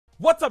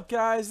What's up,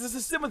 guys? This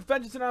is Sim with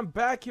Vengeance, and I'm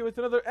back here with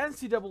another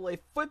NCAA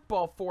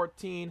Football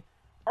 14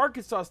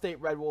 Arkansas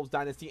State Red Wolves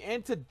Dynasty.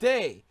 And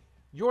today,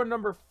 your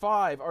number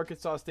 5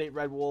 Arkansas State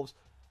Red Wolves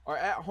are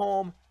at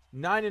home,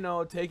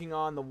 9-0, taking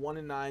on the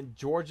 1-9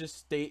 Georgia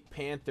State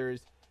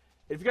Panthers.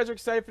 If you guys are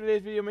excited for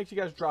today's video, make sure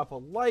you guys drop a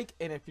like.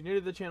 And if you're new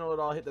to the channel at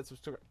all, hit that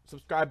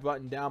subscribe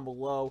button down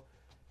below.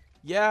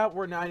 Yeah,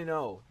 we're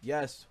 9-0.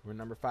 Yes, we're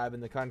number 5 in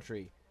the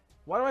country.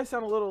 Why do I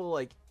sound a little,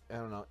 like, I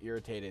don't know,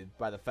 irritated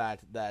by the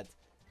fact that,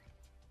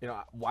 you know,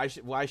 why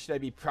should I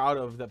be proud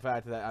of the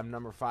fact that I'm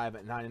number 5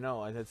 at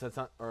 9-0? That's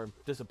not, or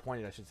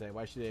disappointed, I should say.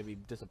 Why should I be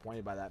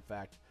disappointed by that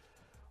fact?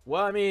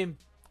 Well, I mean,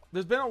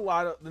 there's been a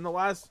lot of, in the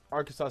last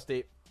Arkansas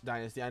State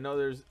Dynasty, I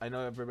know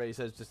everybody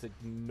says just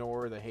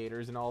ignore the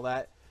haters and all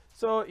that.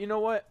 So, you know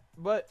what?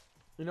 But,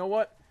 you know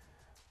what?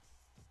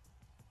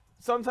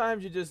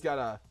 Sometimes you just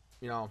gotta,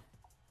 you know,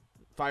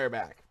 fire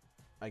back,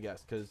 I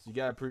guess, because you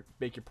gotta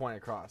make your point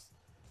across.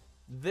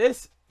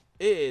 This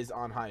is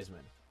on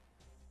Heisman.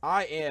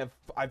 I've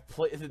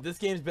played, this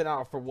game's been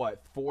out for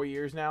what, 4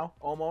 years now,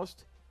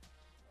 almost.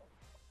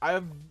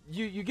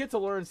 You get to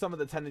learn some of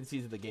the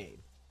tendencies of the game.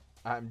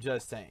 I'm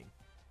just saying.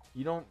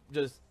 You don't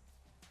just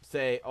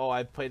say, oh,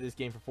 I've played this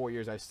game for 4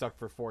 years, I've sucked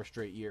for 4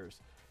 straight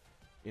years.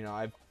 You know,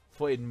 I've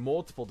played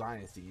multiple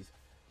dynasties.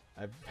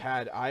 I've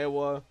had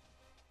Iowa,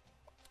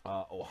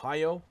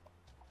 Ohio,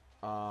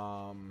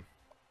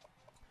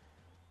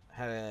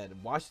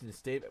 had Washington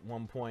State at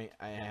one point.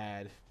 I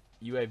had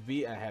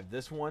UAB, I have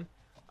this one.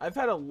 I've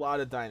had a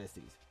lot of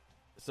dynasties.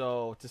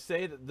 So to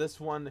say that this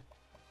one,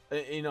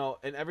 you know,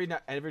 and every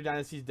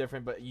dynasty is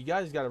different, but you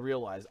guys got to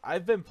realize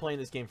I've been playing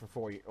this game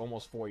for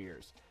almost 4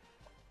 years.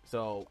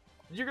 So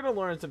you're gonna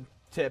learn some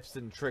tips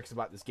and tricks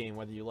about this game,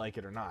 whether you like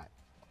it or not,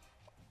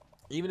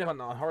 even if on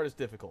the hardest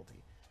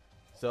difficulty.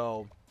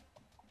 So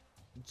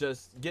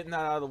just getting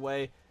that out of the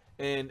way.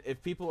 And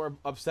if people are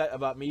upset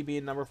about me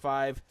being number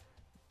 5,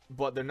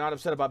 but they're not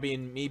upset about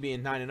me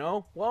being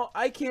 9-0, well,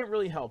 I can't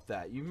really help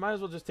that. You might as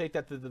well just take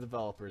that to the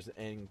developers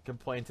and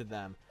complain to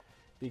them,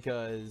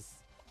 because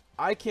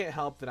I can't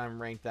help that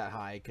I'm ranked that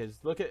high. Because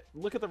look at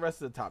the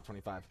rest of the top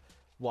 25.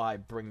 Why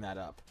bring that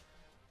up?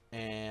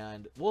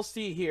 And we'll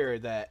see here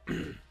that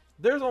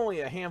there's only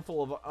a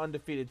handful of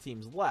undefeated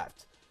teams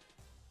left: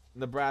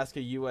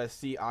 Nebraska,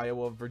 USC,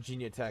 Iowa,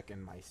 Virginia Tech,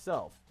 and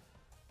myself.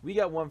 We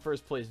got one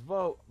first place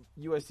vote.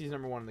 USC's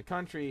number 1 in the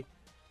country.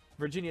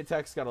 Virginia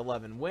Tech's got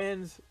 11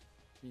 wins.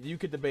 You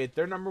could debate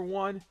they're number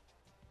 1.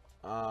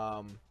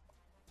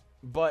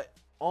 But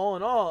all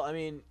in all, I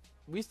mean,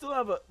 we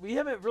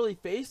haven't really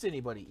faced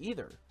anybody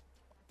either.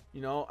 You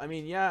know, I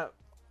mean, yeah,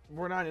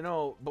 we're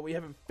 9-0, but we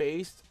haven't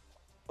faced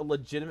a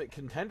legitimate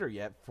contender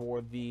yet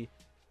for the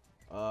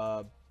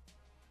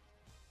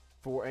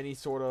for any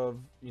sort of,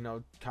 you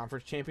know,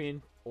 conference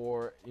champion,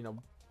 or, you know,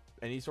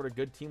 any sort of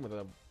good team with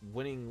a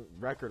winning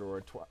record,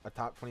 or a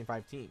top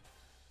 25 team.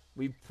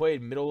 We've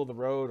played middle of the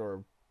road,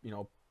 or, you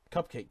know,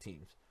 cupcake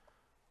teams.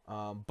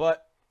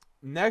 But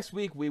next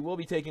week we will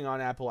be taking on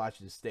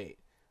Appalachian State.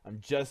 I'm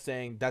just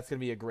saying that's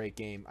gonna be a great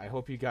game. I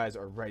hope you guys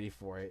are ready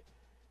for it.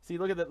 See,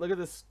 look at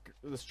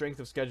the strength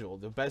of schedule.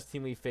 The best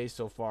team we faced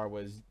so far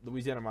was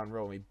Louisiana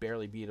Monroe, and we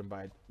barely beat them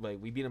by,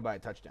 like, we beat them by a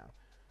touchdown.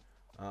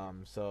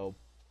 So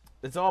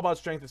it's all about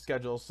strength of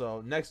schedule.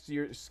 So next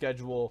year's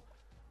schedule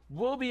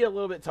will be a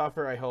little bit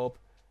tougher, I hope,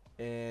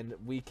 and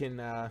we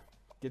can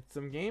get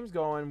some games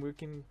going. We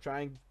can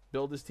try and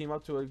build this team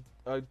up to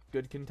a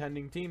good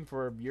contending team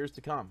for years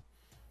to come.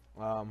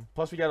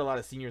 Plus, we got a lot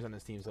of seniors on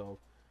this team, so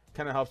it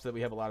kind of helps that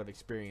we have a lot of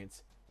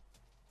experience.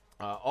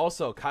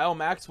 Also, Kyle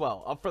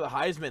Maxwell up for the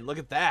Heisman. Look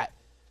at that.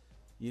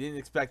 You didn't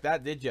expect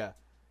that, did you?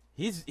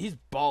 He's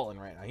balling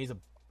right now.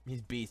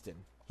 He's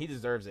beasting. He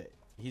deserves it.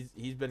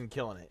 He's been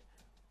killing it.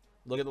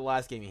 Look at the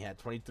last game he had.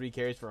 23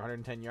 carries for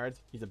 110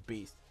 yards. He's a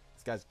beast.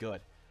 This guy's good.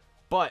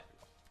 But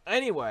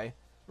anyway,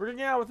 we're going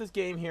to get out with this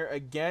game here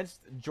against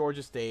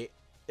Georgia State.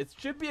 It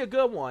should be a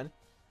good one,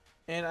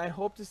 and I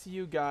hope to see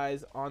you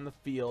guys on the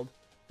field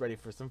ready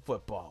for some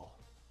football.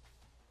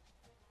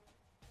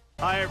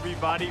 Hi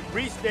everybody,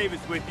 Reese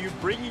Davis with you,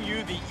 bringing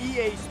you the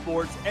EA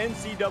Sports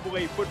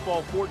NCAA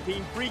Football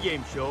 14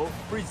 pregame show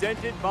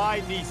presented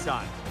by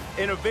Nissan.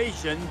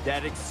 Innovation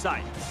that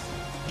excites.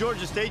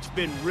 Georgia State's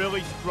been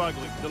really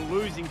struggling. The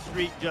losing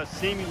streak just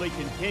seemingly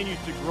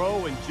continues to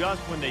grow, and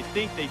just when they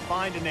think they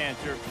find an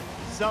answer,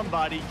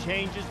 somebody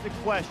changes the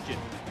question.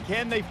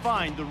 Can they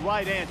find the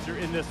right answer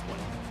in this one?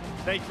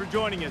 Thanks for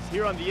joining us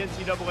here on the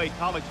NCAA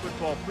College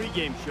Football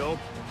pregame show.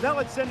 Now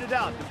let's send it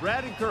out to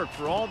Brad and Kirk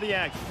for all the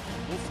action.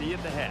 We'll see you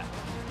at the half.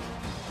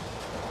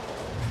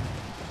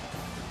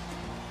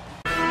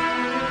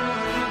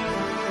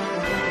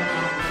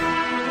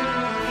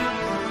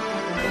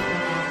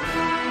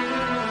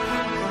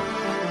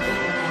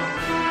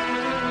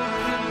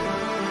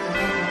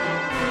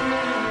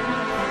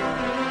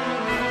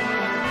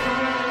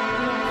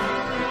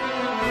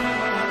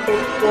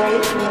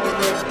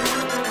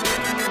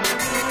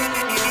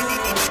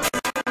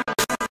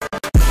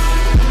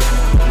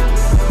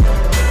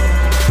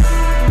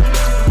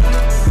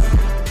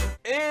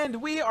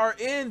 And we are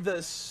in the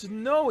the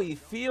snowy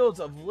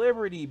fields of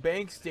Liberty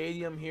Bank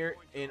Stadium here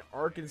in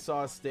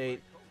Arkansas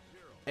State.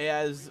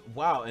 As,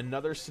 wow,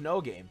 another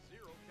snow game.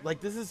 Like,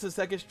 this is the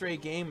second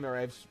straight game where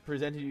I've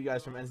presented you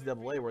guys from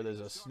NCAA where there's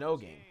a snow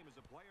game.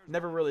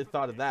 Never really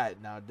thought of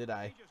that, now did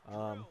I?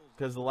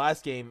 Because the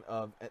last game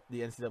of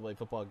the NCAA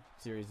football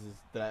series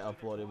that I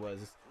uploaded was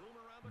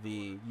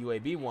the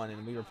UAB one,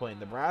 and we were playing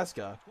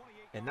Nebraska,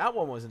 and that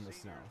one was in the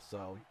snow.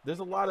 So there's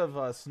a lot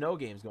of snow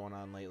games going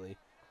on lately.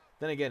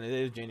 Then again, it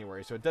is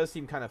January, so it does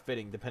seem kind of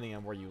fitting depending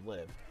on where you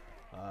live.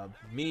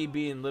 Me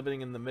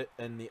living in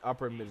the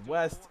upper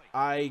Midwest,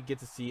 I get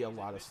to see a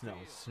lot of snow.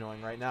 It's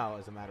snowing right now,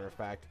 as a matter of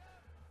fact.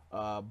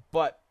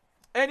 But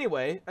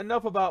anyway,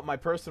 enough about my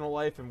personal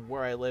life and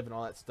where I live and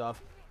all that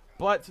stuff.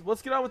 But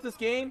let's get on with this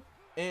game.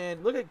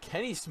 And look at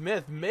Kenny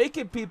Smith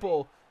making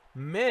people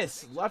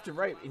miss left and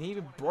right. And he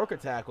even broke a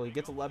tackle. He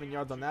gets 11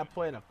 yards on that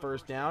play and a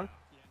first down.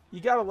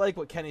 You got to like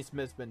what Kenny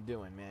Smith's been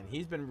doing, man.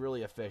 He's been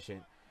really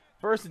efficient.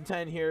 1st and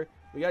 10 here.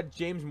 We got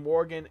James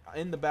Morgan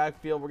in the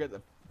backfield. We're getting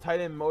the tight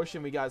end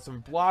motion. We got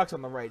some blocks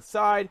on the right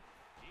side.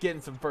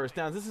 Getting some first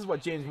downs. This is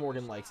what James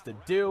Morgan likes to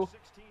do.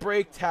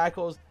 Break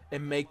tackles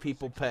and make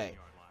people pay.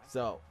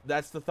 So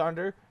that's the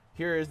Thunder.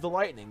 Here is the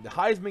Lightning. The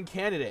Heisman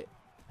candidate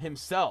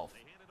himself,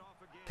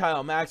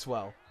 Kyle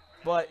Maxwell.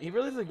 But he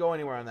really doesn't go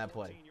anywhere on that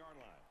play.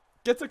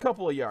 Gets a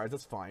couple of yards.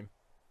 That's fine.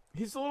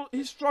 He's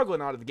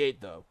struggling out of the gate,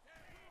 though.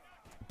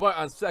 But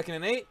on 2nd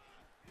and 8,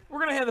 we're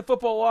going to hand the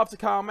football off to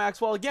Kyle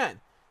Maxwell again.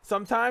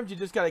 Sometimes you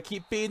just got to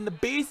keep feeding the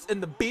beast,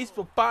 and the beast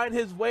will find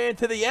his way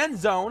into the end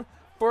zone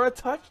for a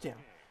touchdown.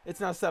 It's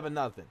now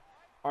 7-0.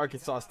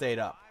 Arkansas State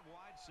up.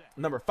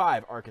 Number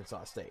 5,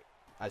 Arkansas State,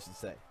 I should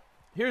say.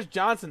 Here's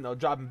Johnson, though,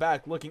 dropping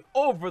back, looking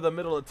over the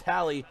middle of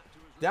Tally,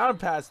 down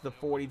past the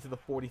 40 to the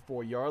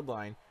 44-yard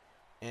line.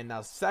 And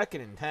now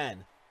 2nd and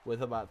 10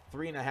 with about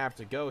 3.5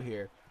 to go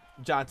here.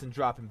 Johnson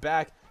dropping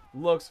back,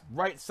 looks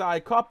right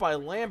side, caught by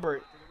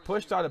Lambert,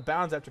 pushed out of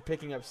bounds after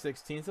picking up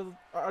 16. So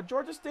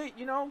Georgia State,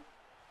 you know,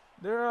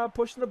 they're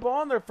pushing the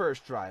ball on their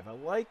first drive. I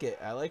like it.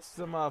 I like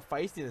some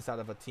feistiness out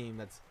of a team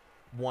that's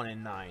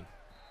 1-9.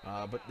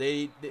 But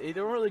they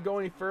don't really go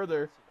any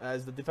further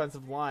as the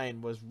defensive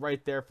line was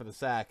right there for the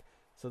sack.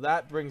 So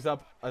that brings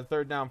up a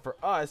 3rd down for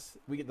us.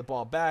 We get the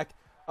ball back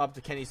up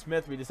to Kenny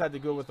Smith. We decide to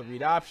go with the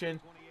read option.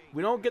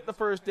 We don't get the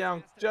first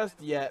down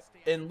just yet.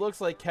 It looks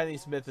like Kenny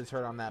Smith is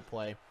hurt on that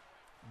play.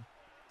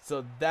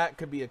 So that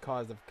could be a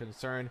cause of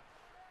concern.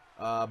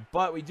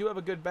 But we do have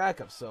a good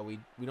backup, so we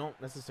don't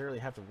necessarily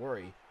have to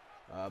worry.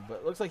 But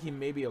it looks like he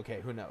may be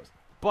okay. Who knows?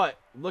 But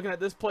looking at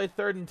this play,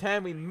 3rd and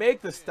 10, we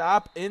make the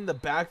stop in the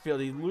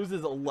backfield. He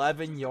loses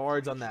 11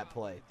 yards on that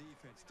play.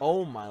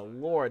 Oh, my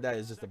Lord. That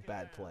is just a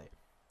bad play.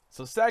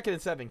 So 2nd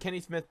and 7,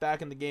 Kenny Smith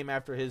back in the game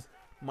after his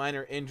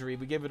minor injury.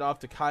 We give it off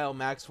to Kyle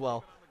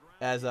Maxwell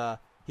as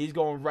he's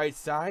going right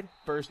side,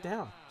 first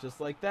down. Just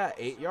like that,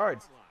 8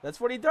 yards. That's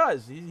what he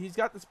does. He's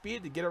got the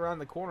speed to get around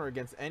the corner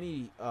against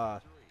any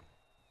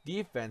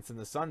defense in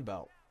the Sun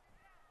Belt.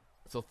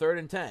 So 3rd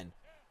and 10.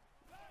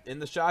 In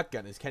the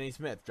shotgun is Kenny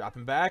Smith.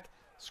 Dropping back,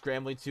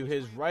 scrambling to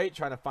his right,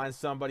 trying to find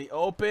somebody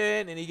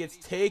open, and he gets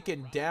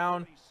taken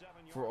down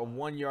for a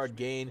 1-yard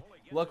gain.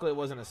 Luckily, it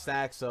wasn't a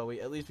sack, so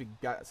at least we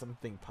got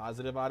something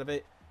positive out of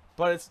it.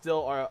 But it's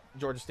still our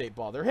Georgia State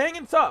ball. They're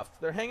hanging tough.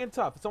 They're hanging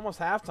tough. It's almost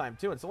halftime,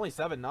 too. It's only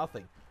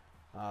 7-0.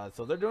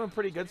 So they're doing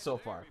pretty good so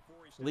far.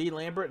 Lee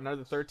Lambert,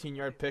 another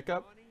 13-yard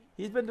pickup.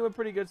 He's been doing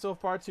pretty good so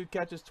far. 2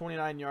 catches,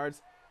 29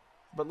 yards.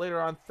 But later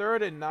on,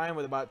 3rd and 9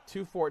 with about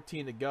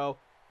 2:14 to go.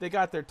 They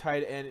got their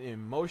tight end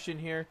in motion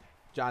here.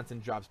 Johnson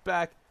drops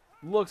back,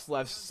 looks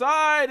left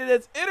side, and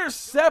it's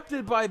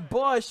intercepted by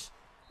Bush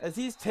as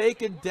he's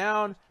taken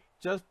down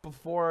just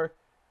before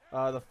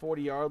the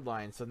 40-yard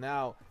line. So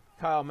now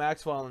Kyle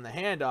Maxwell in the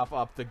handoff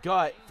up the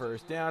gut,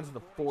 first down to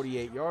the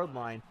 48-yard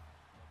line,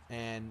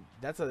 and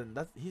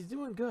he's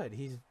doing good.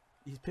 He's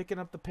picking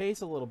up the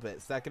pace a little bit.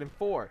 2nd and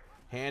 4,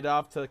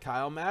 handoff to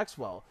Kyle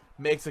Maxwell,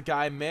 makes a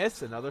guy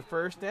miss, another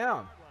first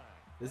down.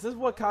 This is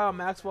what Kyle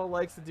Maxwell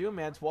likes to do,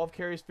 man. 12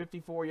 carries,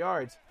 54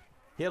 yards.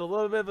 He had a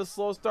little bit of a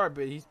slow start,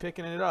 but he's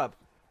picking it up.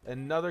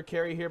 Another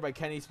carry here by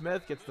Kenny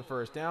Smith gets the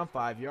first down,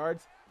 5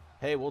 yards.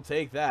 Hey, we'll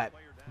take that.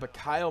 But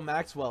Kyle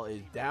Maxwell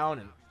is down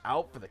and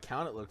out for the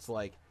count, it looks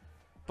like.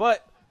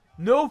 But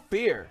no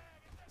fear,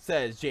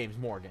 says James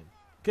Morgan.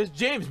 Because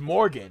James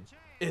Morgan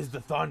is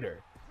the Thunder.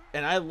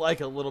 And I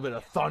like a little bit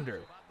of thunder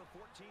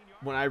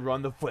when I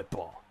run the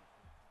football.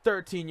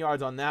 13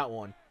 yards on that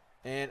one.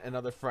 And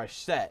another fresh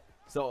set.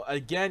 So,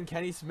 again,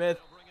 Kenny Smith.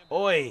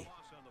 Oi,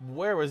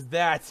 where was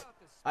that?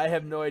 I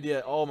have no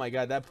idea. Oh, my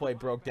God, that play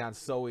broke down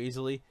so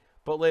easily.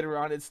 But later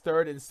on, it's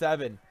 3rd and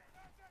 7.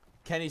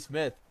 Kenny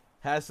Smith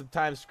has some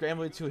time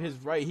scrambling to his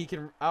right. He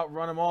can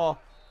outrun them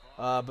all.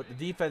 But the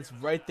defense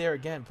right there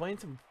again.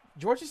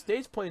 Georgia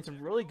State's playing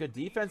some really good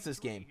defense this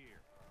game.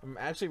 I'm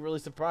actually really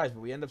surprised. But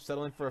we end up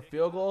settling for a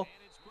field goal.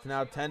 It's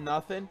now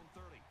 10-0.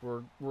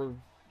 We're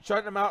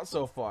shutting them out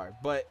so far.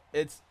 But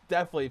it's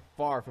definitely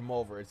far from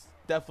over. It's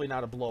definitely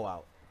not a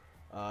blowout.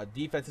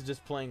 Defense is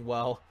just playing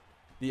well.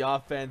 The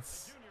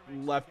offense,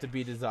 left to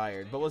be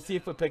desired. But let's see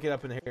if we pick it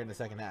up here in the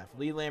second half.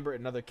 Lee Lambert,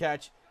 another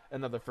catch,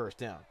 another first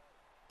down.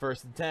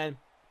 1st and 10.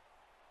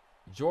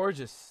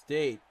 Georgia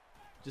State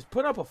just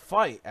put up a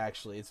fight,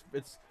 actually.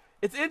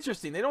 It's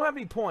interesting. They don't have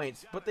any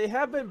points, but they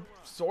have been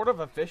sort of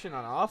efficient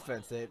on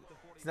offense.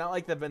 It's not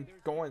like they've been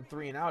going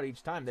 3 and out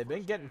each time. They've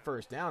been getting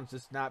first downs,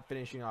 just not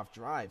finishing off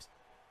drives.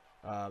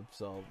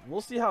 So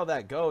we'll see how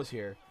that goes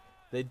here.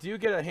 They do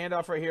get a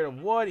handoff right here to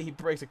Wood. He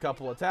breaks a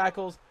couple of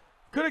tackles.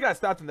 Could have got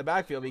stopped in the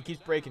backfield, but he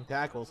keeps breaking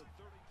tackles.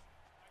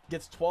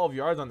 Gets 12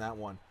 yards on that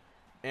one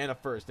and a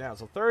first down.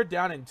 So 3rd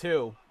down and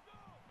 2.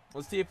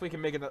 Let's see if we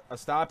can make a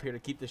stop here to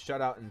keep the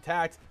shutout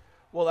intact.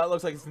 Well, that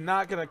looks like it's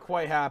not going to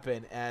quite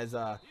happen, as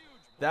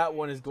that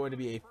one is going to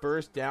be a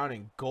 1st down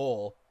and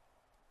goal.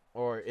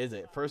 Or is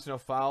it? Personal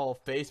foul,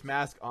 face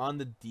mask on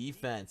the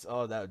defense.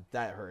 Oh,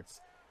 that hurts.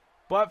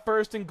 But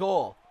 1st and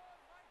goal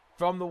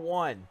from the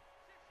 1.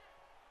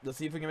 Let's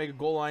see if we can make a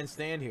goal line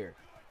stand here.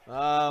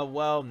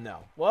 Well, no.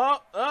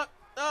 Well,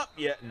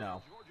 yeah,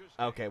 no.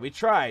 Okay, we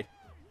tried,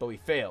 but we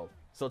failed.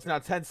 So it's now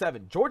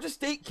 10-7. Georgia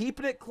State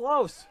keeping it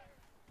close.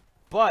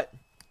 But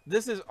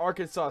this is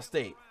Arkansas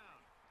State.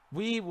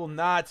 We will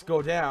not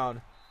go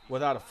down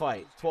without a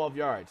fight. 12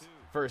 yards,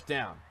 1st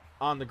down,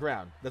 on the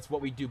ground. That's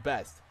what we do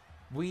best.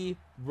 We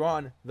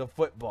run the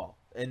football.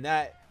 And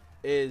that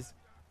is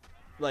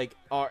like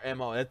our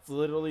MO. That's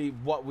literally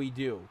what we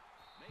do.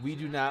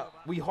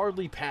 We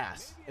hardly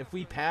pass. If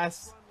we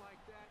pass,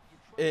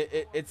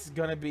 it's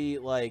going to be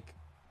like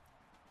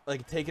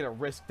taking a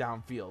risk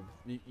downfield.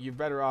 You're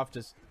better off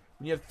just,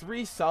 when you have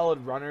 3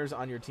 solid runners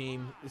on your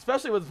team,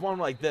 especially with one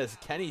like this,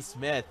 Kenny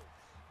Smith,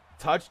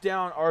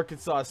 touchdown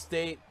Arkansas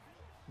State,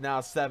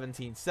 now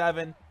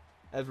 17-7,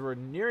 as we're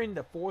nearing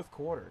the 4th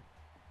quarter.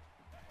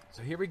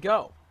 So here we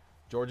go.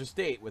 Georgia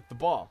State with the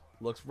ball.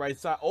 Looks right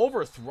side,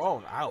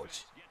 overthrown,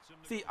 ouch.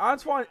 See,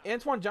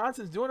 Antoine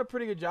Johnson's doing a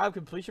pretty good job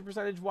completion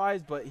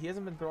percentage-wise, but he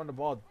hasn't been throwing the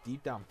ball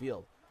deep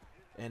downfield.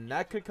 And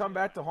that could come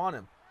back to haunt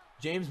him.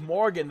 James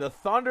Morgan, the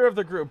thunder of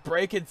the group,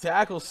 breaking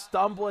tackles,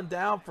 stumbling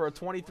down for a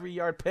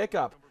 23-yard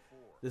pickup.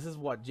 This is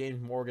what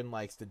James Morgan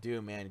likes to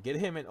do, man. Get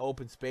him in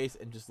open space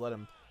and just let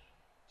him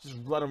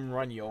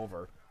run you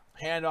over.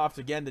 Handoff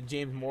again to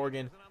James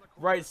Morgan.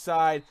 Right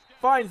side,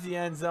 finds the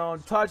end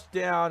zone.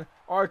 Touchdown,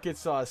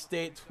 Arkansas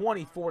State,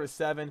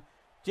 24-7.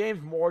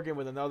 James Morgan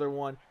with another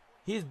one.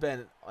 He's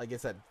been, like I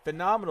said,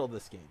 phenomenal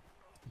this game.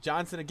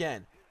 Johnson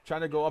again,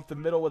 trying to go up the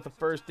middle with the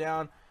 1st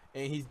down.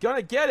 And he's going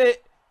to get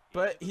it,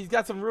 but he's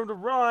got some room to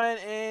run,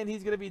 and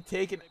he's going to be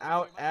taken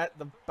out at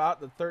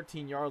about the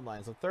 13-yard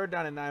line. So 3rd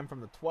down and 9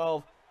 from the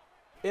 12.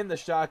 In the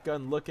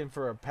shotgun, looking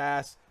for a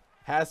pass.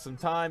 Has some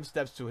time,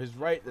 steps to his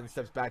right, then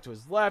steps back to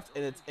his left,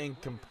 and it's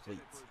incomplete.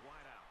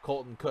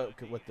 Colton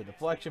Cook with the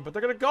deflection, but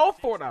they're going to go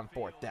for it on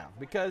 4th down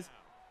because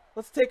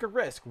let's take a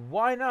risk.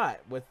 Why not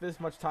with this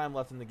much time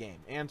left in the game?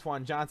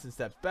 Antoine Johnson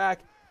steps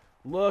back,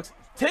 looks,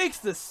 takes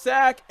the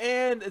sack,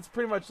 and it's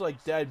pretty much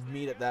like dead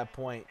meat at that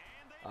point.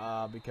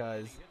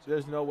 Because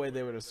there's no way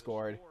they would have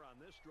scored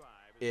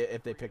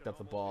if they picked up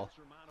the ball.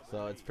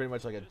 So it's pretty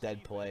much like a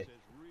dead play.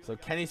 So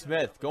Kenny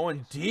Smith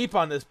going deep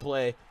on this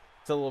play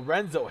to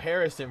Lorenzo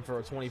Harrison for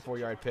a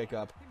 24-yard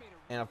pickup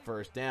and a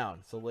 1st down.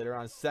 So later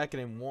on,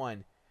 2nd and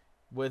 1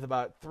 with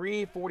about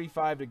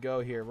 3:45 to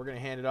go here. We're going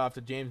to hand it off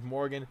to James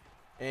Morgan,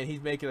 and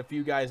he's making a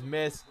few guys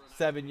miss.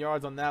 7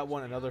 yards on that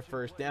one, another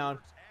 1st down.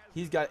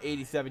 He's got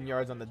 87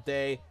 yards on the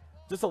day.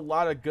 Just a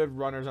lot of good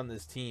runners on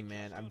this team,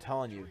 man. I'm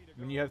telling you,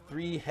 when you have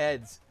 3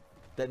 heads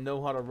that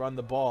know how to run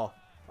the ball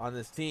on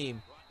this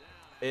team,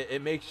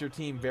 it makes your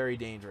team very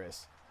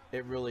dangerous.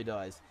 It really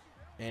does.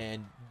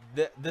 And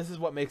this is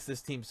what makes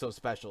this team so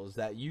special, is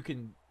that you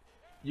can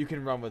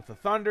run with the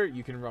Thunder,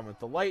 you can run with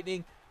the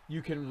Lightning,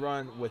 you can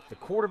run with the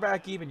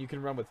quarterback even, you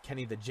can run with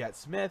Kenny the Jet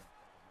Smith,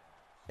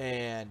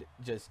 and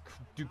just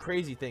do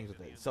crazy things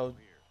with it. So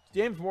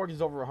James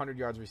Morgan's over 100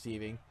 yards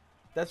receiving.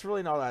 That's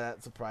really not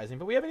that surprising,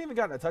 but we haven't even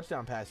gotten a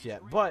touchdown pass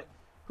yet. But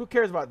who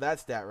cares about that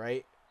stat,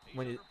 right?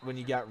 When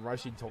you got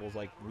rushing totals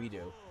like we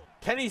do.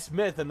 Kenny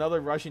Smith, another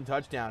rushing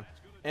touchdown.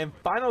 And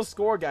final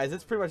score, guys,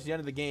 that's pretty much the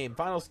end of the game.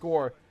 Final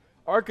score,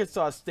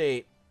 Arkansas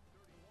State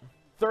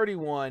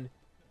 31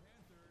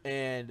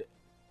 and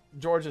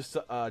Georgia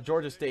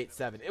State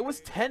 7. It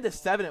was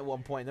 10-7 at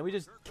one point. Then we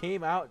just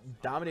came out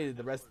and dominated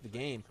the rest of the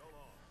game.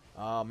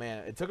 Oh,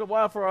 man. It took a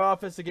while for our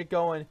offense to get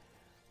going.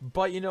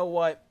 But you know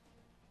what?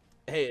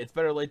 Hey, it's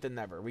better late than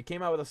never. We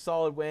came out with a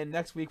solid win.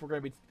 Next week, we're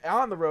going to be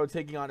on the road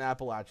taking on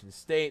Appalachian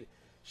State.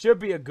 Should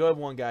be a good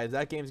one, guys.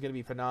 That game's going to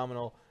be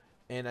phenomenal,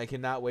 and I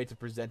cannot wait to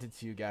present it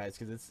to you guys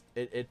because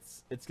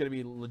it's going to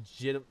be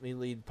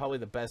legitimately probably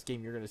the best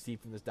game you're going to see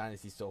from this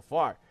dynasty so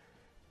far.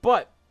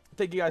 But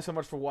thank you guys so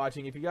much for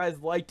watching. If you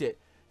guys liked it,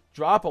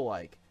 drop a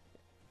like,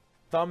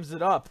 thumbs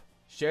it up,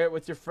 share it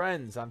with your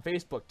friends on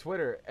Facebook,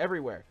 Twitter,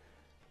 everywhere,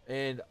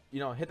 and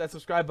hit that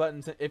subscribe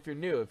button if you're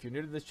new. If you're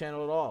new to this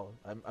channel at all,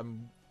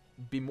 I'm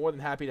be more than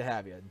happy to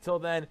have you. Until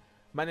then,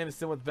 my name is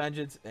Sin with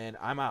Vengeance, and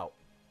I'm out.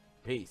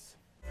 Peace.